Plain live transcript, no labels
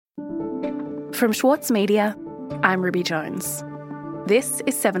From Schwartz Media, I'm Ruby Jones. This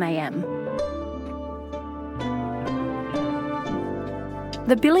is 7am.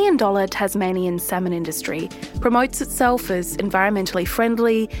 The billion-dollar Tasmanian salmon industry promotes itself as environmentally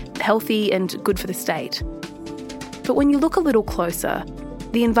friendly, healthy and good for the state. But when you look a little closer,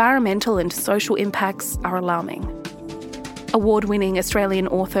 the environmental and social impacts are alarming. Award-winning Australian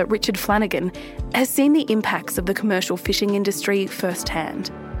author Richard Flanagan has seen the impacts of the commercial fishing industry firsthand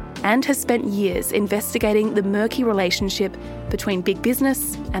and has spent years investigating the murky relationship between big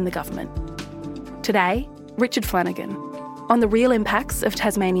business and the government. Today, Richard Flanagan on the real impacts of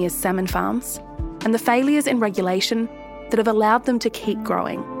Tasmania's salmon farms and the failures in regulation that have allowed them to keep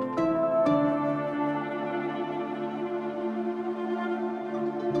growing.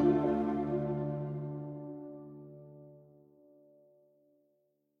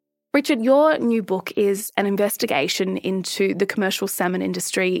 Richard, your new book is an investigation into the commercial salmon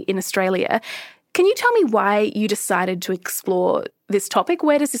industry in Australia. Can you tell me why you decided to explore this topic?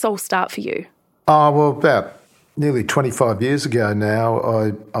 Where does this all start for you? Well, about nearly 25 years ago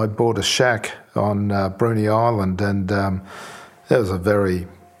now, I bought a shack on Bruny Island, and that was a very,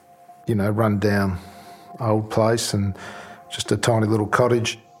 run-down old place and just a tiny little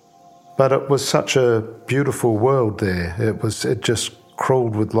cottage. But it was such a beautiful world there. It just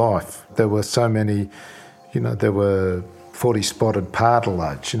crawled with life. There were so many, there were 40 spotted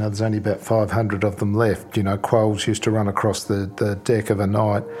pardalotes. There's only about 500 of them left. Quolls used to run across the deck of a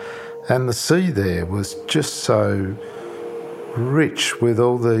night. And the sea there was just so rich with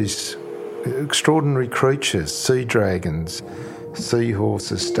all these extraordinary creatures, sea dragons,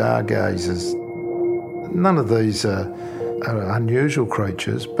 seahorses, stargazers. None of these are unusual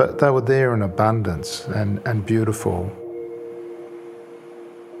creatures, but they were there in abundance and beautiful.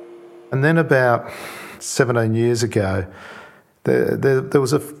 And then about 17 years ago, there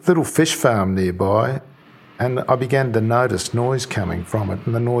was a little fish farm nearby, and I began to notice noise coming from it,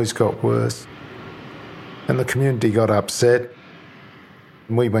 and the noise got worse. And the community got upset.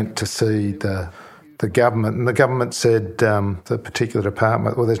 We went to see the government, and the government said, the particular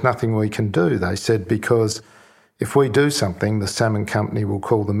department, well, there's nothing we can do. They said, because if we do something, the salmon company will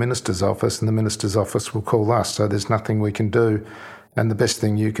call the minister's office, and the minister's office will call us, so there's nothing we can do. And the best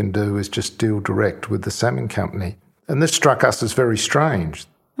thing you can do is just deal direct with the salmon company. And this struck us as very strange.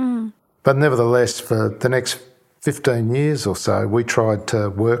 But nevertheless, for the next 15 years or so, we tried to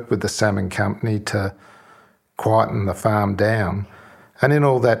work with the salmon company to quieten the farm down. And in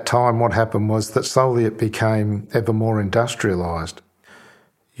all that time, what happened was that slowly it became ever more industrialised.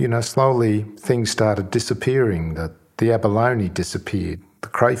 Slowly things started disappearing. The abalone disappeared, the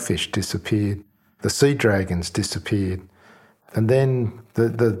crayfish disappeared, the sea dragons disappeared. And then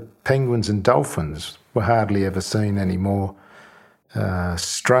the penguins and dolphins were hardly ever seen anymore.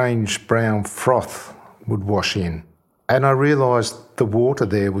 Strange brown froth would wash in. And I realised the water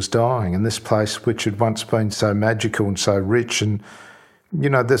there was dying in this place, which had once been so magical and so rich. And,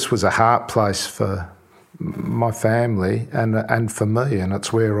 this was a heart place for my family and for me. And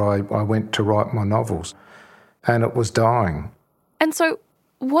it's where I went to write my novels. And it was dying. And so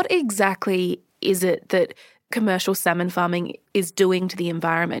what exactly is it that commercial salmon farming is doing to the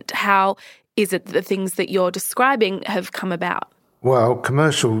environment? How is it that the things that you're describing have come about? Well,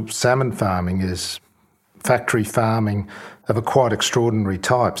 commercial salmon farming is factory farming of a quite extraordinary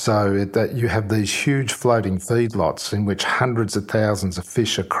type, so that you have these huge floating feedlots in which hundreds of thousands of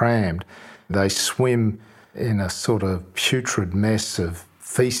fish are crammed. They swim in a sort of putrid mess of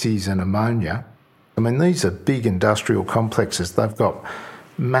faeces and ammonia. I mean, these are big industrial complexes. They've got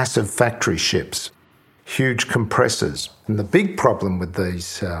massive factory ships, huge compressors. And the big problem with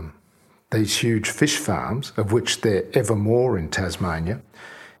these huge fish farms, of which there are ever more in Tasmania,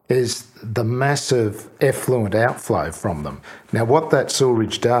 is the massive effluent outflow from them. Now, what that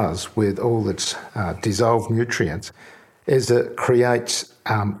sewerage does with all its dissolved nutrients is it creates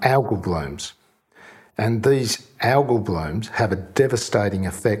algal blooms. And these algal blooms have a devastating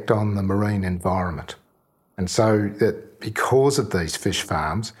effect on the marine environment. And so that because of these fish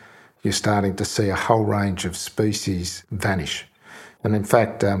farms, you're starting to see a whole range of species vanish. And in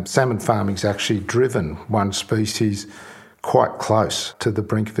fact, salmon farming's actually driven one species quite close to the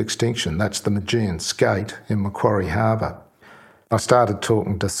brink of extinction. That's the Maugean skate in Macquarie Harbour. I started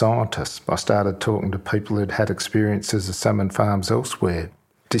talking to scientists. I started talking to people who'd had experiences of salmon farms elsewhere,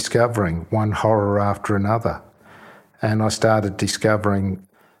 discovering one horror after another. And I started discovering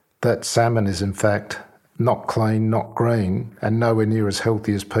that salmon is in fact not clean, not green, and nowhere near as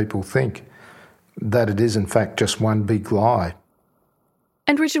healthy as people think. That it is in fact just one big lie.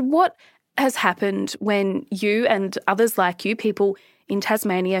 And Richard, what has happened when you and others like you, people in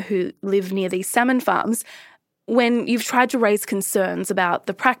Tasmania who live near these salmon farms when you've tried to raise concerns about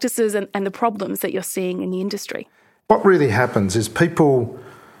the practices and the problems that you're seeing in the industry? What really happens is people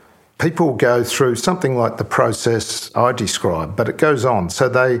go through something like the process I described, but it goes on. So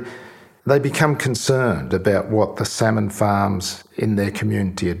they become concerned about what the salmon farms in their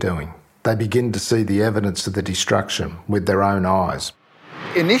community are doing. They begin to see the evidence of the destruction with their own eyes.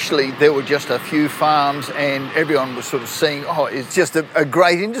 Initially, there were just a few farms and everyone was sort of seeing, it's just a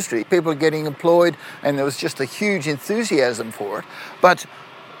great industry. People are getting employed and there was just a huge enthusiasm for it. But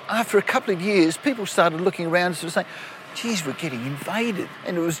after a couple of years, people started looking around and sort of saying, geez, we're getting invaded.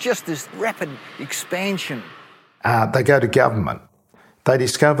 And it was just this rapid expansion. They go to government. They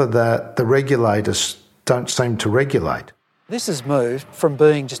discover that the regulators don't seem to regulate. This has moved from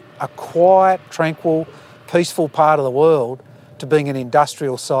being just a quiet, tranquil, peaceful part of the world to being an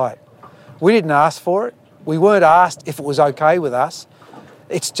industrial site. We didn't ask for it. We weren't asked if it was okay with us.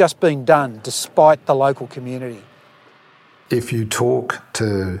 It's just been done despite the local community. If you talk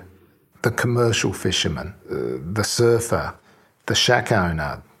to the commercial fisherman, the surfer, the shack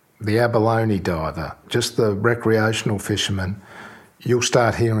owner, the abalone diver, just the recreational fisherman, you'll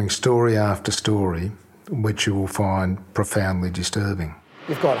start hearing story after story which you will find profoundly disturbing.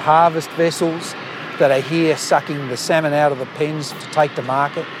 You've got harvest vessels that are here sucking the salmon out of the pens to take to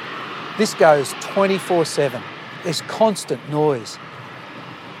market. This goes 24/7. There's constant noise.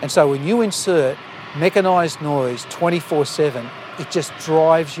 And so when you insert mechanised noise 24/7, it just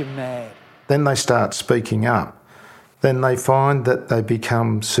drives you mad. Then they start speaking up. Then they find that they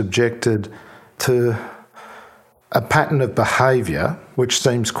become subjected to a pattern of behaviour which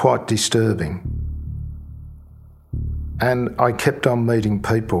seems quite disturbing. And I kept on meeting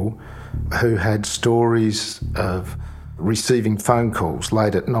people who had stories of receiving phone calls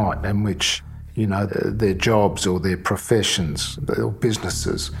late at night in which, their jobs or their professions or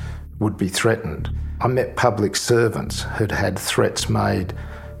businesses would be threatened. I met public servants who'd had threats made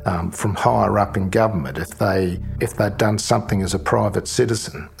from higher up in government if they'd done something as a private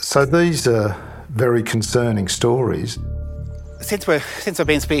citizen. So these are very concerning stories. Since we've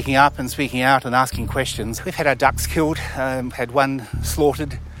been speaking up and speaking out and asking questions, we've had our ducks killed, had one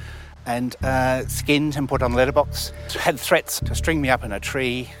slaughtered and skinned and put on the letterbox. Had threats to string me up in a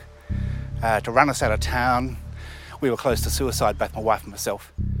tree, to run us out of town. We were close to suicide, both my wife and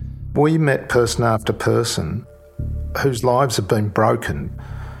myself. We met person after person whose lives have been broken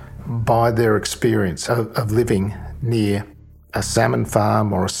by their experience of living near a salmon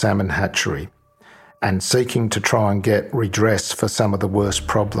farm or a salmon hatchery and seeking to try and get redress for some of the worst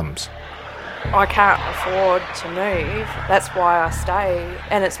problems. I can't afford to move. That's why I stay.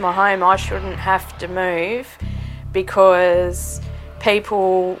 And it's my home. I shouldn't have to move because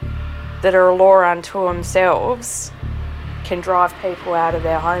people that are a law unto themselves can drive people out of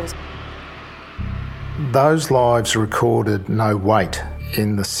their homes. Those lives recorded no weight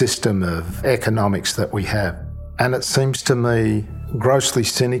in the system of economics that we have. And it seems to me grossly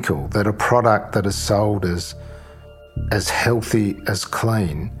cynical that a product that is sold as healthy as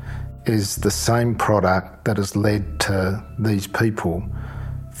clean is the same product that has led to these people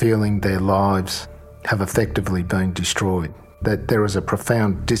feeling their lives have effectively been destroyed. That there is a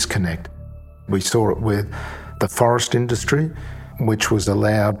profound disconnect. We saw it with the forest industry, which was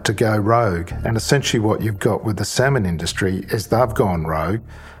allowed to go rogue. And essentially what you've got with the salmon industry is they've gone rogue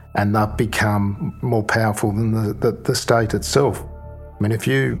and they've become more powerful than the state itself. I mean, if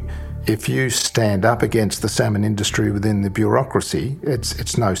you stand up against the salmon industry within the bureaucracy,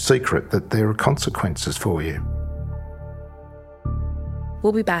 it's no secret that there are consequences for you.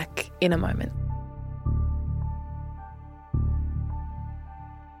 We'll be back in a moment.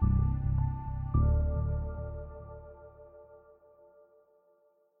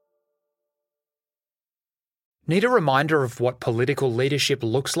 Need a reminder of what political leadership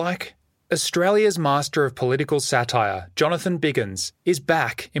looks like? Australia's master of political satire, Jonathan Biggins, is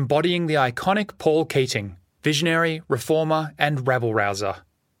back embodying the iconic Paul Keating, visionary, reformer and rabble-rouser.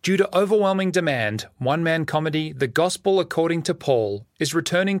 Due to overwhelming demand, one-man comedy The Gospel According to Paul is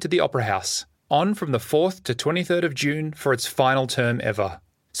returning to the Opera House, on from the 4th to 23rd of June for its final term ever.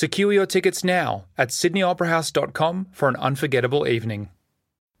 Secure your tickets now at sydneyoperahouse.com for an unforgettable evening.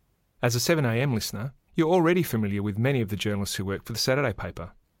 As a 7am listener, you're already familiar with many of the journalists who work for the Saturday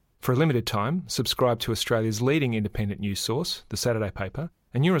paper. For a limited time, subscribe to Australia's leading independent news source, the Saturday paper,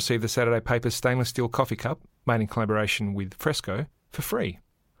 and you'll receive the Saturday paper's stainless steel coffee cup, made in collaboration with Fresco, for free.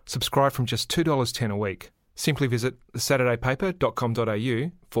 Subscribe from just $2.10 a week. Simply visit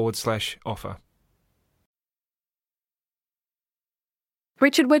thesaturdaypaper.com.au/offer.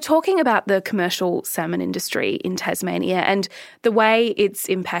 Richard, we're talking about the commercial salmon industry in Tasmania and the way it's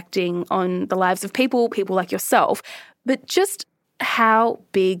impacting on the lives of people like yourself. But just how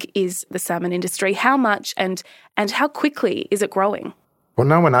big is the salmon industry? How much and how quickly is it growing? Well,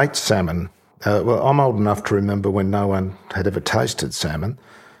 no one ate salmon. I'm old enough to remember when no one had ever tasted salmon.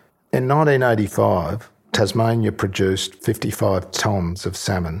 In 1985, Tasmania produced 55 tonnes of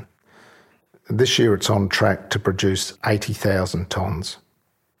salmon. This year it's on track to produce 80,000 tonnes.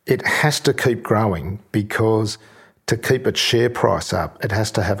 It has to keep growing because to keep its share price up, it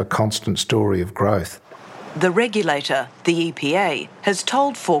has to have a constant story of growth. The regulator, the EPA, has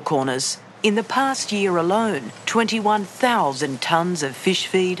told Four Corners in the past year alone, 21,000 tonnes of fish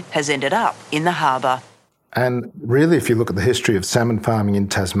feed has ended up in the harbour. And really, if you look at the history of salmon farming in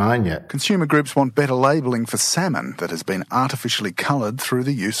Tasmania... Consumer groups want better labelling for salmon that has been artificially coloured through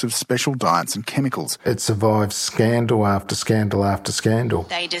the use of special diets and chemicals. It survived scandal after scandal after scandal.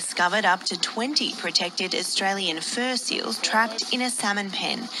 They discovered up to 20 protected Australian fur seals trapped in a salmon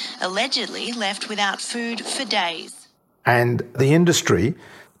pen, allegedly left without food for days. And the industry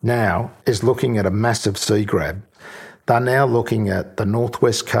now is looking at a massive sea grab. They're now looking at the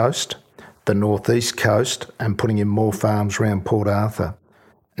northwest coast, the northeast coast, and putting in more farms around Port Arthur.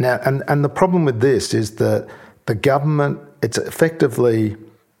 Now, and the problem with this is that the government, it's effectively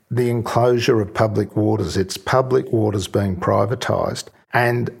the enclosure of public waters. It's public waters being privatised,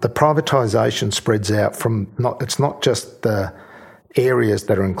 and the privatisation spreads out from it's not just the areas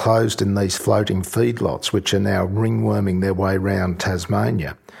that are enclosed in these floating feedlots, which are now ringworming their way around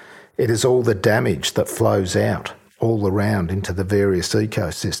Tasmania. It is all the damage that flows out all around into the various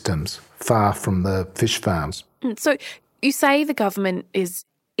ecosystems, far from the fish farms. So you say the government is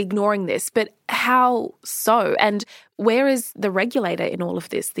ignoring this, but how so? And where is the regulator in all of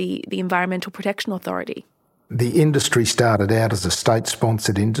this, the Environmental Protection Authority? The industry started out as a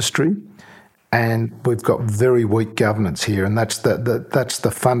state-sponsored industry, and we've got very weak governance here, and that's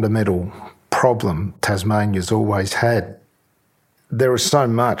the fundamental problem Tasmania's always had. There is so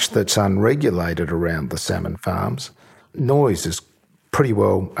much that's unregulated around the salmon farms. Noise is pretty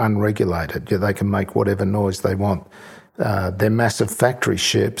well unregulated. Yeah, they can make whatever noise they want. Their massive factory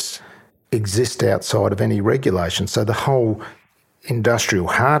ships exist outside of any regulation. So the whole industrial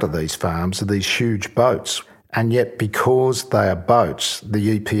heart of these farms are these huge boats. And yet because they are boats,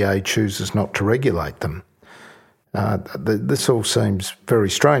 the EPA chooses not to regulate them. This all seems very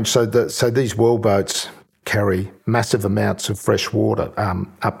strange. So these wellboats carry massive amounts of fresh water,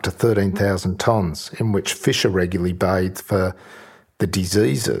 up to 13,000 tonnes, in which fish are regularly bathed for the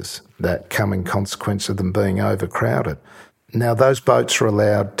diseases that come in consequence of them being overcrowded. Now, those boats are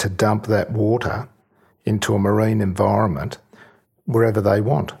allowed to dump that water into a marine environment wherever they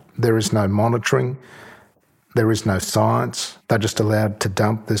want. There is no monitoring, there is no science. They're just allowed to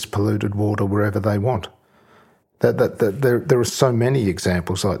dump this polluted water wherever they want. There are so many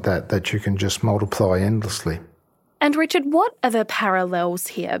examples like that you can just multiply endlessly. And Richard, what are the parallels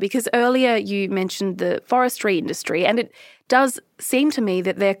here? Because earlier you mentioned the forestry industry, and it does seem to me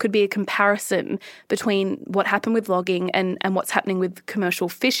that there could be a comparison between what happened with logging and what's happening with commercial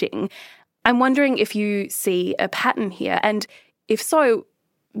fishing. I'm wondering if you see a pattern here, and if so,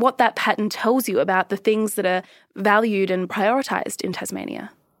 what that pattern tells you about the things that are valued and prioritised in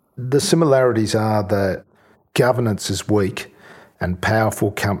Tasmania. The similarities are that governance is weak, and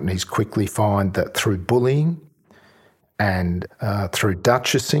powerful companies quickly find that through bullying and through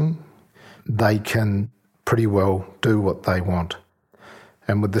duchessing, they can pretty well do what they want.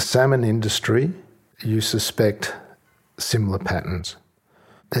 And with the salmon industry, you suspect similar patterns.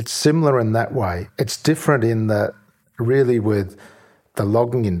 It's similar in that way. It's different in that really with the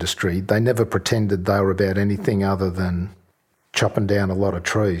logging industry, they never pretended they were about anything other than chopping down a lot of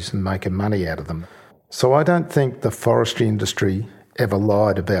trees and making money out of them. So I don't think the forestry industry ever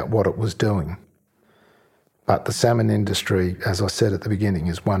lied about what it was doing. But the salmon industry, as I said at the beginning,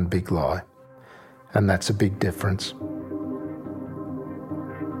 is one big lie. And that's a big difference.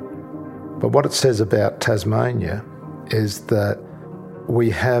 But what it says about Tasmania is that we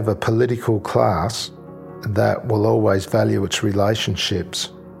have a political class that will always value its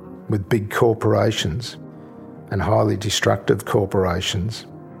relationships with big corporations and highly destructive corporations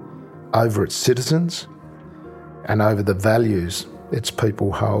over its citizens and over the values its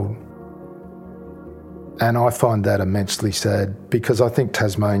people hold. And I find that immensely sad because I think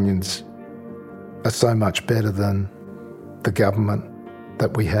Tasmanians are so much better than the government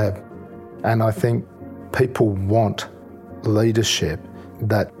that we have. And I think people want leadership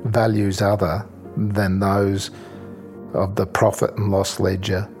that values other than those of the profit and loss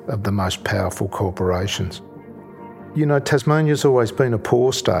ledger of the most powerful corporations. You know, Tasmania's always been a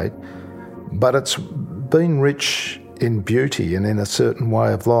poor state, but it's been rich in beauty and in a certain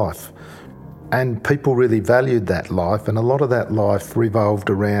way of life. And people really valued that life, and a lot of that life revolved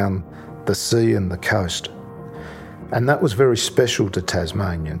around the sea and the coast. And that was very special to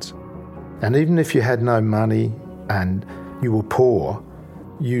Tasmanians. And even if you had no money and you were poor,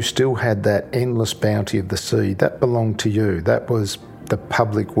 you still had that endless bounty of the sea. That belonged to you. That was the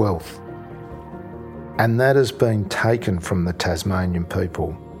public wealth. And that has been taken from the Tasmanian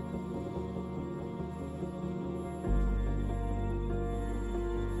people.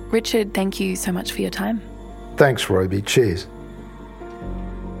 Richard, thank you so much for your time. Thanks, Ruby. Cheers.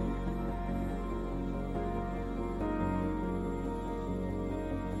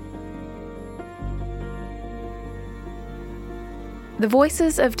 The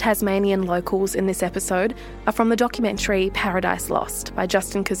voices of Tasmanian locals in this episode are from the documentary Paradise Lost by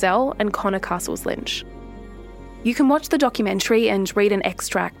Justin Cazell and Connor Castles-Lynch. You can watch the documentary and read an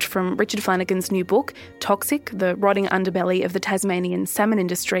extract from Richard Flanagan's new book, Toxic, the Rotting Underbelly of the Tasmanian Salmon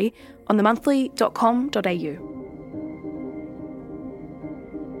Industry, on themonthly.com.au.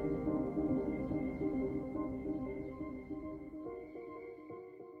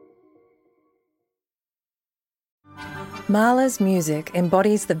 Mahler's music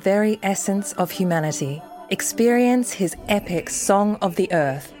embodies the very essence of humanity. Experience his epic Song of the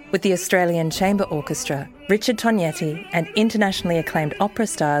Earth with the Australian Chamber Orchestra, Richard Tognetti, and internationally acclaimed opera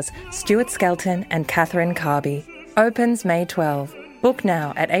stars Stuart Skelton and Catherine Carby. Opens May 12. Book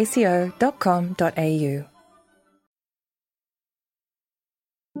now at aco.com.au.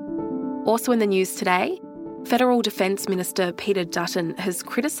 Also in the news today, Federal Defence Minister Peter Dutton has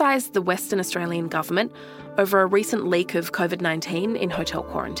criticised the Western Australian government over a recent leak of COVID-19 in hotel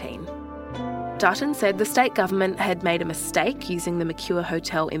quarantine. Dutton said the state government had made a mistake using the Mercure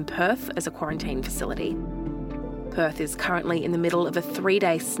Hotel in Perth as a quarantine facility. Perth is currently in the middle of a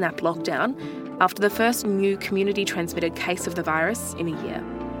 3-day snap lockdown after the first new community-transmitted case of the virus in a year.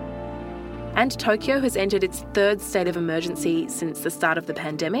 And Tokyo has entered its third state of emergency since the start of the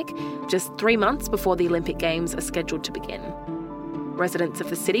pandemic, just 3 months before the Olympic Games are scheduled to begin. Residents of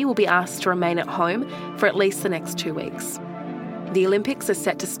the city will be asked to remain at home for at least the next 2 weeks. The Olympics are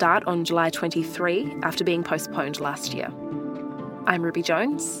set to start on July 23 after being postponed last year. I'm Ruby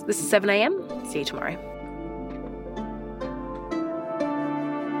Jones. This is 7am. See you tomorrow.